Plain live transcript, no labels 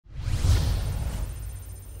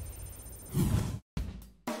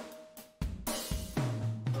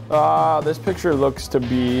This picture looks to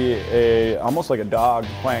be almost like a dog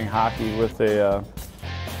playing hockey with a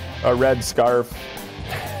red scarf.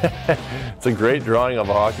 It's a great drawing of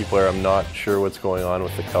a hockey player. I'm not sure what's going on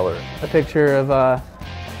with the color. A picture of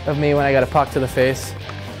me when I got a puck to the face.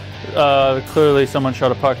 Clearly someone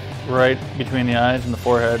shot a puck right between the eyes and the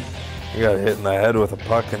forehead. He got hit in the head with a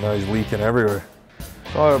puck and now he's leaking everywhere.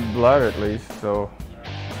 Saw blood at least, so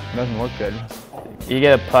it doesn't look good. You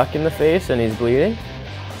get a puck in the face and he's bleeding?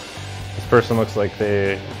 This person looks like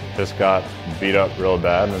they just got beat up real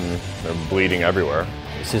bad and they're bleeding everywhere.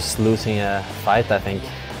 He's just losing a fight, I think.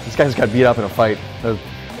 This guy just got beat up in a fight.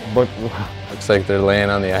 Looks like they're laying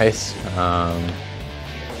on the ice.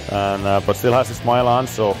 But still has a smile on,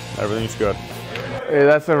 so everything's good. Hey,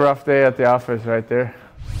 that's a rough day at the office right there.